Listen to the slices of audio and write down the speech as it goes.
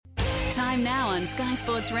Time now on Sky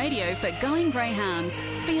Sports Radio for Going Greyhounds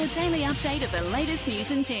for your daily update of the latest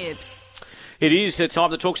news and tips. It is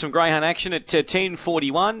time to talk some greyhound action at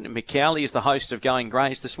 10:41. Mick Cowley is the host of Going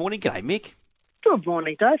Greys this morning. G'day, Mick. Good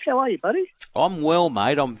morning, Dave. How are you, buddy? I'm well,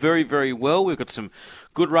 mate. I'm very, very well. We've got some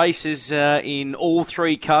good races in all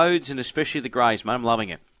three codes, and especially the Greys, mate. I'm loving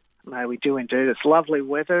it. No, we do indeed. It's lovely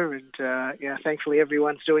weather, and thankfully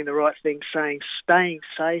everyone's doing the right thing, staying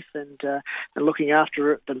safe and looking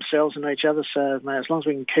after themselves and each other. So, mate, as long as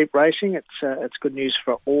we can keep racing, it's good news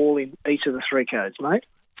for all in each of the three codes, mate.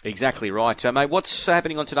 Exactly right, mate. What's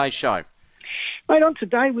happening on today's show? Mate, on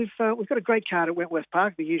today we've got a great card at Wentworth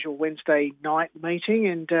Park, the usual Wednesday night meeting,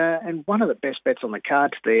 and one of the best bets on the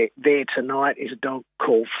cards there tonight is a dog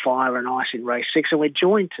called Fire and Ice in race 6, and we're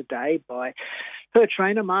joined today by her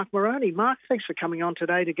trainer, Mark Moroney. Mark, thanks for coming on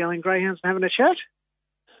today to Going Greyhounds and having a chat.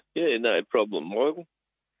 Yeah, no problem, Michael.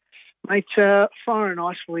 Mate, Fire and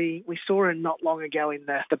Ice, we saw her not long ago in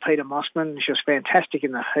the Peter Mossman. She was fantastic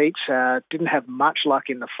in the heats. Didn't have much luck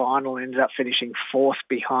in the final. Ended up finishing fourth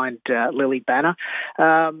behind Lily Banner.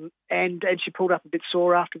 And she pulled up a bit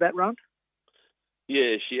sore after that run.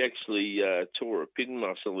 Yeah, she actually tore a pin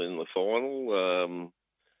muscle in the final.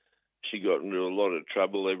 She got into a lot of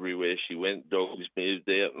trouble everywhere she went. Dogs moved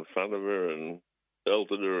out in front of her and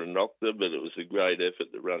belted her and knocked her, but it was a great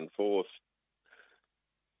effort to run fourth.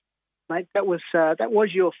 Mate, that was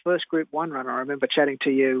your first Group 1 run. I remember chatting to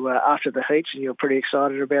you after the heats, and you were pretty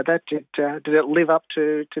excited about that. Did it live up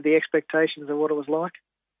to the expectations of what it was like?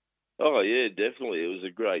 Oh, yeah, definitely. It was a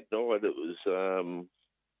great night. It was,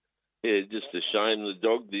 just a shame the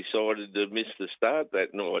dog decided to miss the start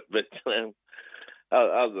that night. But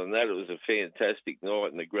other than that, it was a fantastic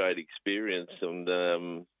night and a great experience.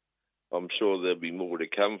 And I'm sure there'll be more to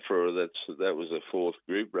come for her. That was a fourth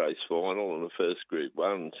group race final and the first Group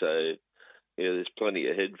 1. So, yeah, there's plenty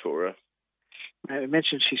ahead for her. You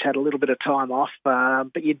mentioned she's had a little bit of time off,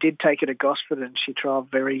 but you did take her to Gosford, and she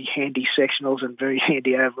trialled very handy sectionals and very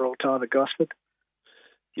handy overall time at Gosford.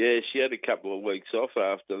 Yeah, she had a couple of weeks off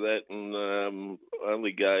after that, and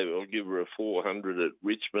I'll give her a 400 at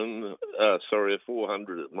Richmond, a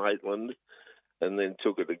 400 at Maitland, and then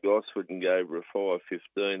took her to Gosford and gave her a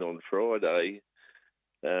 5:15 on Friday.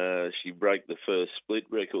 She broke the first split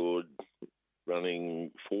record,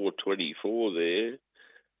 running 4:24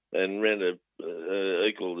 there, and ran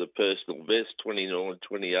equal the personal best,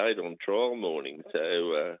 29:28 on trial morning.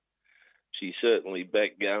 So she's certainly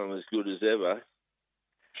back going as good as ever.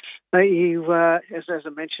 As I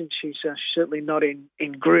mentioned, she's certainly not in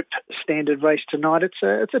group standard race tonight.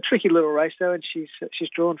 It's a tricky little race though, and she's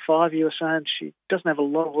drawn 5. You were saying she doesn't have a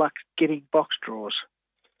lot of luck getting box draws.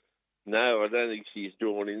 No, I don't think she's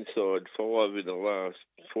drawn inside 5 in the last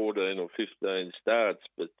 14 or 15 starts,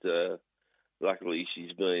 but luckily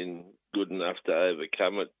she's been good enough to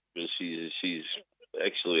overcome it. She's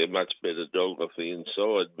actually a much better dog off the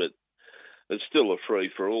inside, but it's still a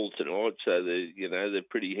free-for-all tonight, so they're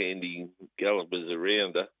pretty handy gallopers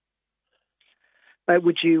around her.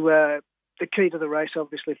 Would you? The key to the race,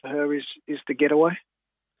 obviously, for her is the getaway.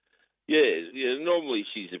 Yeah. Normally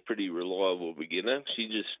she's a pretty reliable beginner. She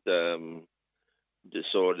just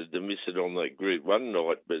decided to miss it on that Group 1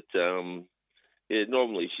 night, but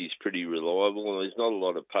normally she's pretty reliable, and there's not a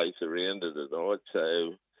lot of pace around her tonight,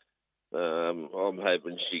 so. I'm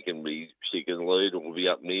hoping she can lead or be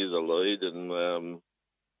up near the lead, and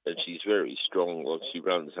she's very strong. Like, she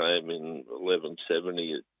runs home in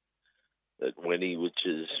 11:70 at Wenny, which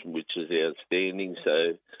is outstanding.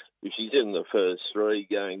 So if she's in the first 3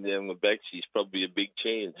 going down the back, she's probably a big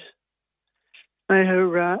chance.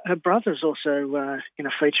 Her brother's also in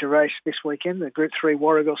a feature race this weekend, the Group 3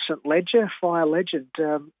 Warragul St Ledger, Fire Legend.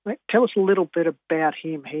 Tell us a little bit about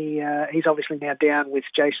him. He's obviously now down with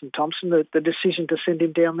Jason Thompson, the decision to send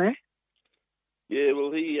him down there? Yeah,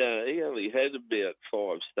 well, he only had about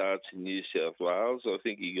 5 starts in New South Wales. I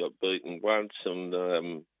think he got beaten once,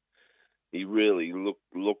 and he really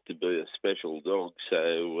looked to be a special dog.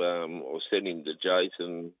 So I sent him to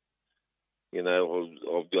Jason. You know,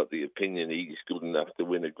 I've got the opinion he's good enough to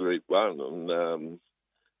win a Group 1, and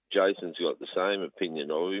Jason's got the same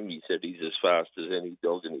opinion of him. He said he's as fast as any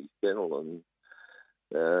dog in his kennel, and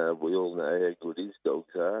we all know how good his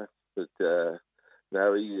dogs are. But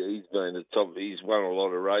no, he's been a top. He's won a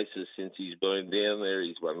lot of races since he's been down there.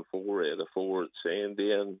 He's won 4 out of 4 at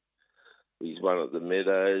Sandown. He's won at the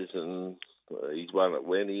Meadows, and he's won at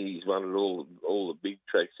Wenny. He's won at all the big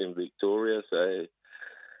tracks in Victoria. So.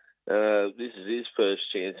 This is his first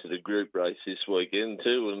chance at a group race this weekend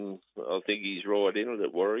too, and I think he's right in it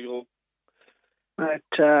at Warragul. It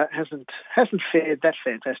hasn't fared that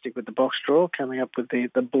fantastic with the box draw, coming up with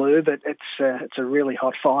the blue, but it's a really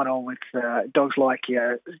hot final with dogs like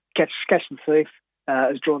Catch the Thief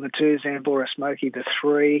has drawn the 2, Zambora Smoky the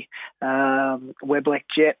 3, Weblack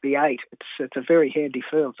Jet the 8. It's a very handy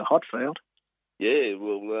field. It's a hot field. Yeah,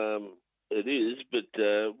 well, it is, but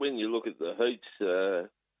when you look at the heats,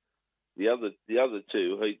 the other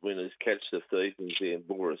 2 heat winners, Catch the Thief and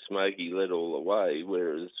Zambora Smoky, led all the way,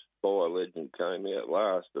 whereas Fire Legend came out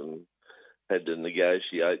last and had to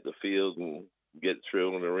negotiate the field and get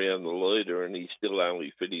through and around the leader, and he still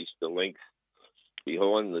only finished the length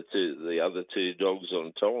behind the other 2 dogs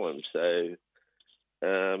on time. So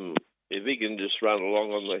if he can just run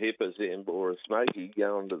along on the hip of Zambora Smoky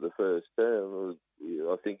going to the first turn,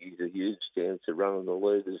 I think he's a huge chance of running the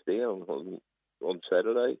leaders down on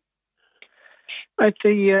Saturday. At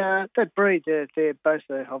that breed, they're both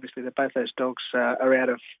those dogs are out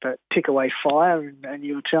of Tickaway Fire, and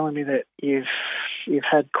you were telling me that you've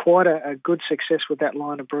had quite a good success with that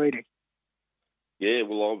line of breeding. Yeah,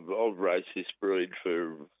 well, I've raced this breed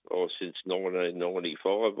since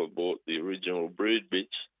 1995. I bought the original brood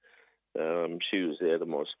bitch. She was out of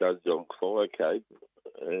my stud dog Fire Cape,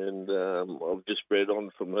 and I've just bred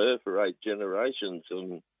on from her for 8 generations,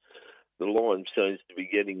 and the line seems to be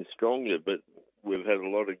getting stronger, but we've had a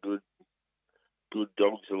lot of good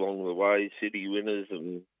dogs along the way, city winners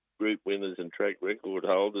and group winners and track record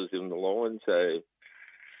holders in the line. So,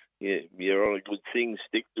 yeah, you're on a good thing,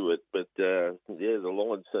 stick to it. But, the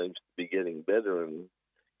line seems to be getting better. And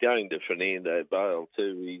going to Fernando Bale,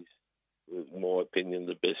 too, he's, in my opinion,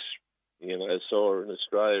 the best, sire in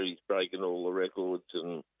Australia. He's breaking all the records,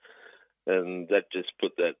 and that just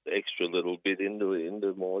put that extra little bit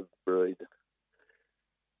into my breed.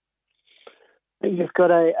 You've got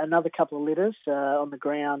another couple of litters on the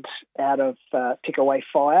ground out of Tickaway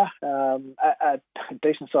Fire, a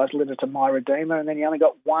decent-sized litter to My Redeemer, and then you only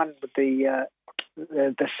got one with the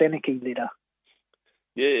Seneca litter.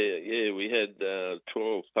 Yeah, we had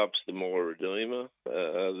 12 pups to My Redeemer.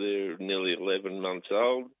 They're nearly 11 months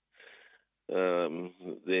old. They're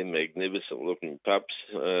magnificent-looking pups.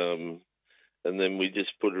 And then we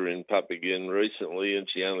just put her in pup again recently, and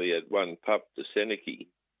she only had one pup to Seneca.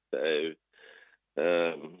 So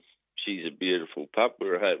she's a beautiful pup.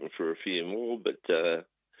 We're hoping for a few more, but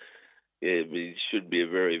it should be a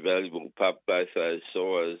very valuable pup. Both those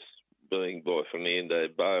sires being by Fernando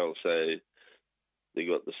Bale, so they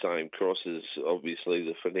got the same crosses. Obviously,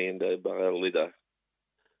 the Fernando Bale litter.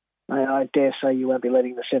 I dare say you won't be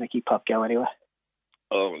letting the Seneca pup go anywhere.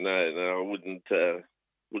 Oh no, I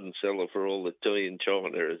wouldn't sell her for all the tea in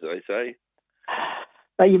China, as they say.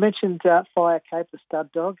 You mentioned Fire Cape, the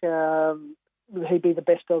stud dog. Would he be the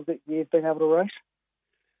best dog that you've been able to race?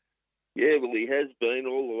 Yeah, well, he has been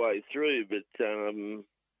all the way through, but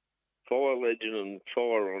Fire Legend and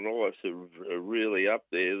Fire on Ice are really up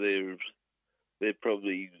there. They're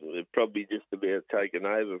probably just about taken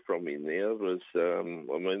over from him now.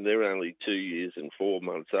 They're only 2 years and 4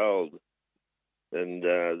 months old, and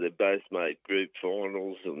they're both made group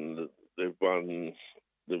finals, and they've won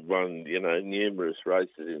numerous races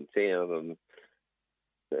in town,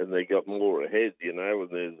 and they got more ahead, and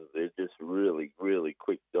they're just really, really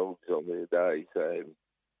quick dogs on their day. So,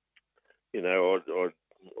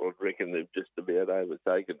 I'd reckon they've just about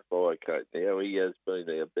overtaken Firecoat now. He has been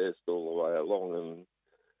our best all the way along,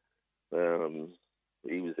 and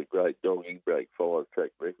he was a great dog. He broke 5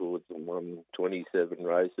 track records and won 27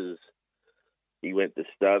 races. He went to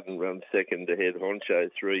stud and run second to Head Honcho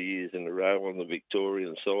 3 years in a row on the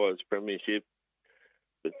Victorian Sires Premiership.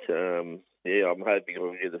 But, I'm hoping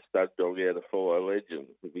I'll get a stud dog out of Fire Legend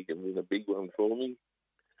if he can win a big one for me.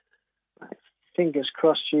 Fingers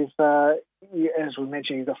crossed. You've, as we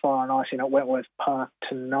mentioned, you've got Fire and Ice in at Wentworth Park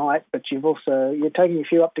tonight, but you're taking a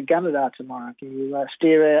few up to Gunnedah tomorrow. Can you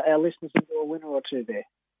steer our listeners into a winner or two there?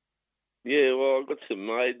 Yeah, well, I've got some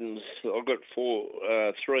maidens. I've got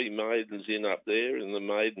 3 maidens in up there in the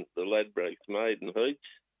Ladbrokes maiden heats.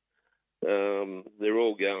 They're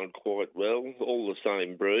all going quite well, all the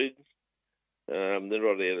same breed. They're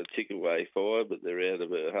not out of Tickaway Fire, but they're out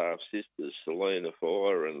of her half-sisters, Selena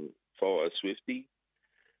Fire and Fire Swifty.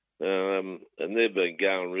 And they've been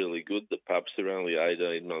going really good. The pups are only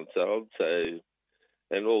 18 months old,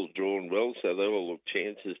 and all drawn well, so they all look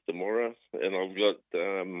chances tomorrow. And I've got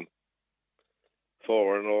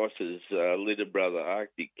Fire and Ice's litter brother,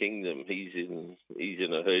 Arctic Kingdom. He's in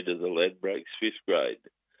a heat of the Ladbrokes 5th grade.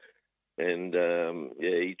 And,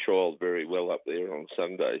 he trialled very well up there on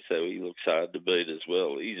Sunday, so he looks hard to beat as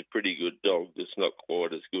well. He's a pretty good dog, just not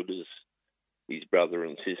quite as good as his brother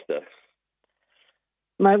and sister.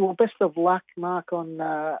 Mate, well, best of luck, Mark, on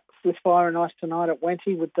with Fire and Ice tonight at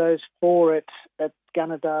Wenty, with those 4 at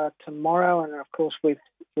Gunnedah tomorrow, and of course with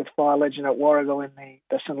Fire Legend at Warragul in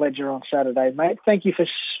the St Ledger on Saturday, mate. Thank you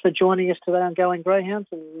for joining us today on Going Greyhounds,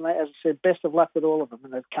 and as I said, best of luck with all of them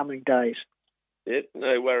in the coming days. Yep,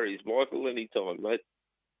 no worries, Michael. Anytime, mate.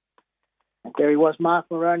 There he was, Mark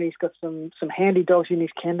Moroney. He's got some handy dogs in his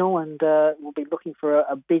kennel, and we'll be looking for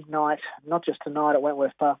a big night, not just tonight at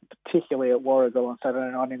Wentworth Park, but particularly at Warragul on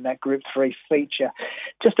Saturday night in that Group 3 feature.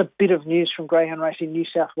 Just a bit of news from Greyhound Racing New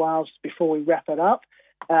South Wales before we wrap it up.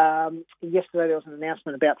 Yesterday there was an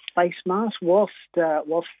announcement about face masks. Whilst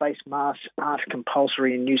face masks aren't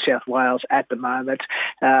compulsory in New South Wales at the moment,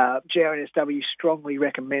 GRNSW strongly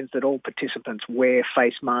recommends that all participants wear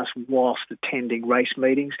face masks whilst attending race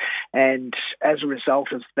meetings, and as a result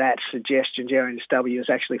of that suggestion, GRNSW has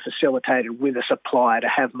actually facilitated with a supplier to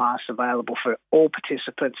have masks available for all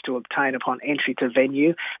participants to obtain upon entry to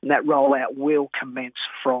venue, and that rollout will commence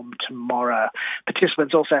from tomorrow.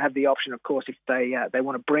 Participants also have the option, of course, if they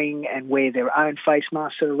want to bring and wear their own face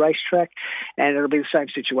masks to the racetrack, and it'll be the same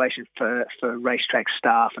situation for racetrack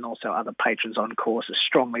staff and also other patrons on course. It's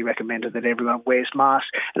strongly recommended that everyone wears masks,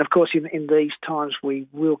 and of course in these times we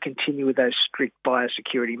will continue with those strict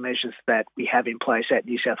biosecurity measures that we have in place at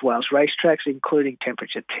New South Wales racetracks, including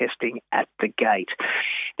temperature testing at the gate.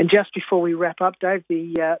 And just before we wrap up, Dave,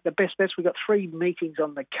 the best bets, we've got 3 meetings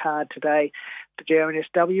on the card today for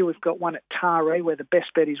GRNSW. We've got one at Taree where the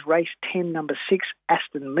best bet is race 10, number 6,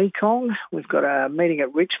 Aston Mekong. We've got a meeting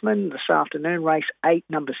at Richmond this afternoon, race 8,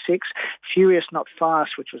 number 6, Furious Not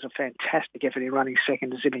Fast, which was a fantastic effort in running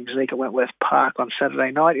second to Zipping Zeke at Wentworth Park on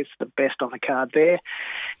Saturday night. It's the best on the card there.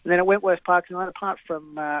 And then at Wentworth Park tonight, apart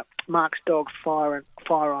from Mark's dog Fire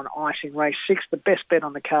on Ice in race 6, the best bet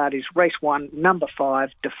on the card is race 1, number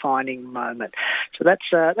 5, Defining Moment. So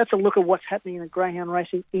that's a look at what's happening in the greyhound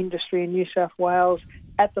racing industry in New South Wales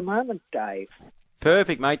at the moment, Dave.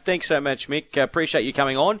 Perfect, mate. Thanks so much, Mick. Appreciate you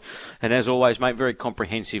coming on. And as always, mate, very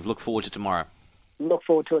comprehensive. Look forward to tomorrow. Look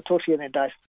forward to it. Talk to you then, Dave.